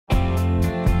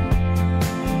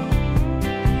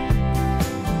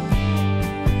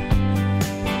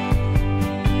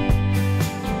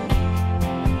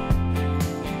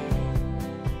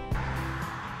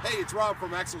Rob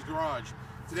from Axel's Garage.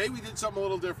 Today we did something a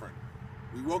little different.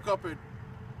 We woke up at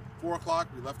 4 o'clock.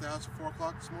 We left the house at 4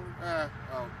 o'clock this morning.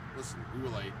 Listen, we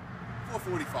were late.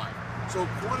 4:45. So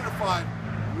 4:45.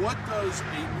 What does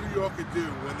a New Yorker do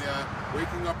when they're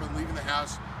waking up and leaving the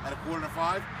house at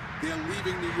 4:45? They're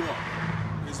leaving New York,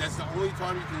 because that's the only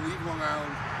time you can leave Long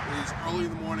Island is early in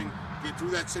the morning, get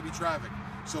through that city traffic.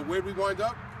 So where'd we wind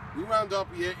up? We wound up,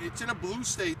 yeah, it's in a blue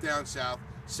state down south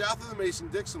of the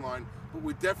Mason-Dixon line, but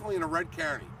we're definitely in a red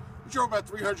county. We drove about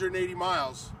 380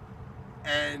 miles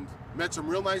and met some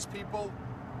real nice people,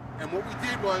 and what we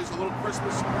did was a little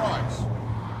Christmas surprise.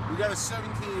 We got a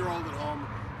 17-year-old at home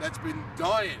that's been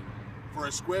dying for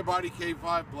a square body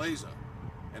K5 Blazer,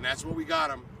 and that's what we got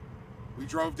him. We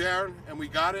drove down and we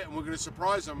got it, and we're going to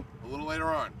surprise him a little later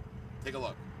on. Take a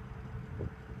look.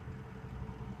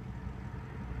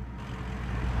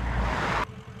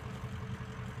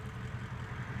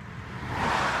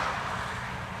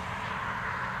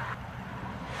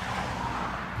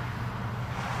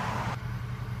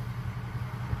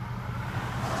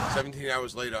 "17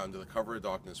 hours later, under the cover of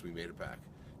darkness, we made it back.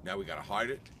 Now we gotta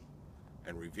hide it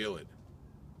and reveal it.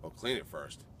 Well, clean it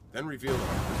first, then reveal it on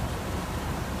Christmas.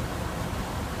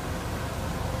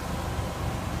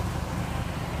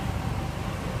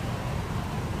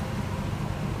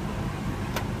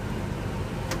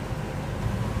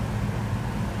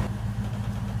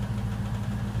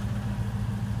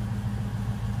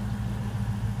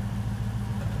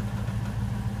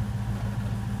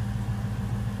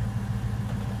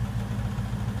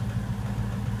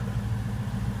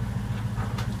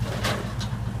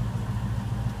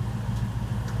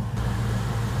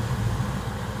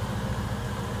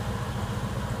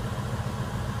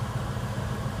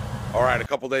 All right, a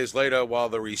couple days later, while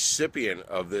the recipient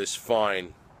of this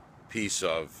fine piece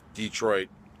of Detroit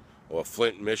or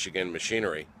Flint, Michigan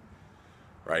machinery,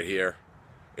 right here,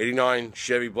 89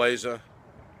 Chevy Blazer,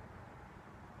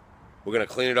 we're gonna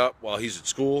clean it up while he's at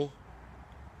school.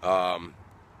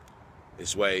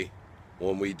 This way,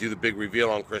 when we do the big reveal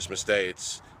on Christmas Day,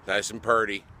 it's nice and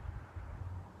purty.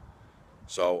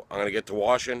 So I'm gonna get to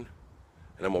washing,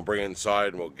 and then we'll bring it inside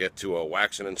and we'll get to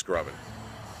waxing and scrubbing.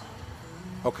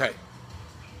 Okay,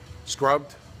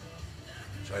 scrubbed,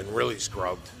 and really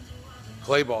scrubbed,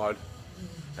 clay barred,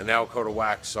 and now a coat of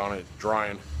wax on it,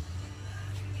 drying.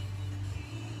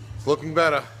 It's looking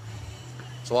better.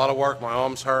 It's a lot of work, my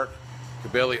arms hurt.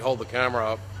 Could barely hold the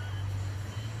camera up.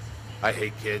 I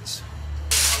hate kids.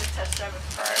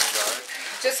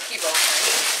 Just keep opening.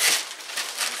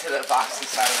 Into the box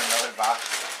inside of another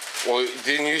box. Well,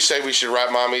 didn't you say we should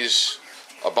wrap Mommy's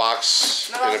a box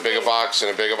in a bigger box,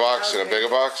 and a bigger box, and a bigger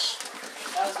box?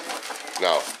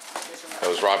 No. That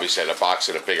was Robbie said, a box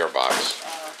in a bigger box.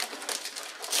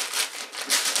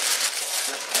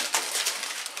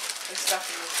 This stuff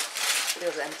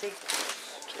feels empty.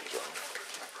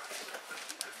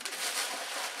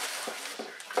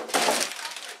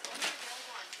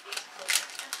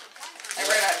 I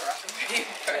ran out of wrapping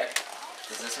paper.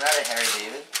 Does this matter, Harry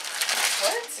David?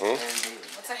 What? Harry David.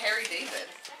 What's a Harry David?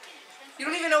 You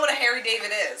don't even know what a Harry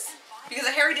David is. Because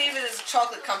a Harry David is a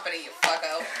chocolate company, you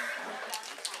fucko.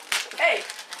 Hey,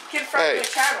 kid-friendly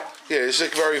channel. Yeah, it's a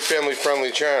very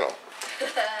family-friendly channel.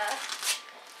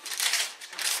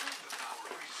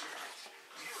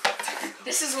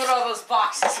 This is what all those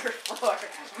boxes are for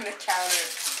on the counter.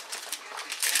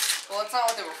 Well, it's not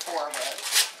what they were for, but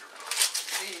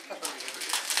we put them in.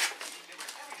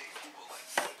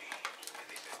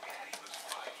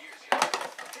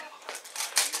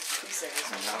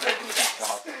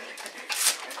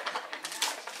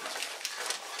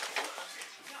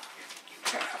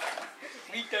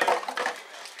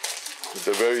 It's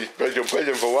a very special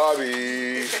present for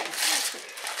Robbie.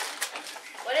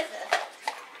 What is this?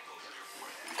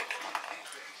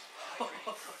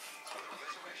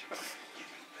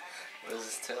 What is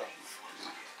this till?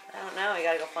 I don't know. We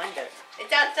gotta go find it.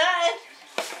 It's outside,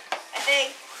 I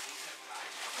think.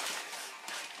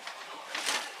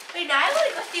 Wait, now I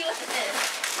wanna go see what this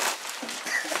is.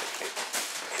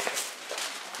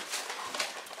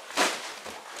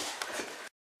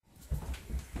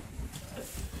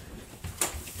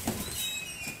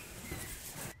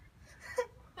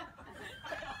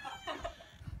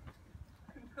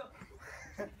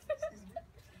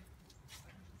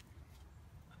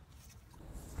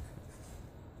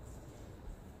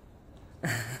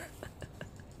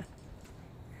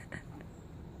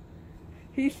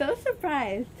 He's so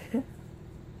surprised.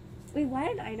 Wait, why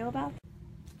didn't I know about?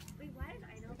 Where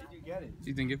did you get it? Do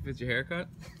you think it fits your haircut?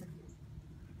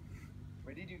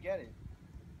 Where did you get it?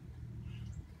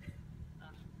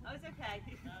 Oh, it's okay.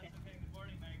 Good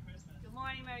morning, Merry Christmas. Good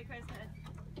morning, Merry Christmas.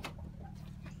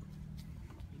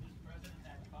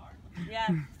 Yeah.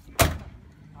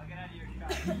 I'll get out of your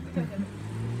shot.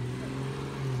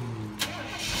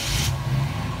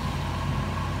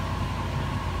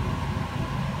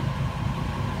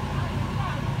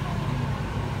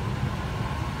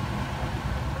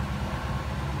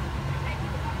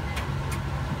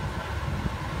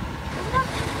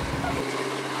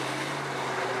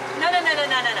 No.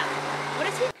 What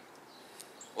is he?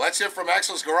 Well, that's it from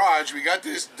Axel's Garage. We got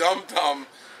this dum-dum,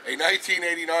 a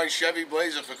 1989 Chevy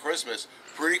Blazer for Christmas.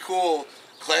 Pretty cool,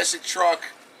 classic truck.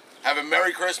 Have a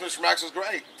Merry Christmas from Axel's Garage.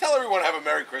 Hey, tell everyone have a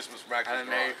Merry Christmas from Axel's Have a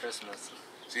Garage. Merry Christmas.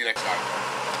 See you next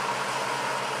time.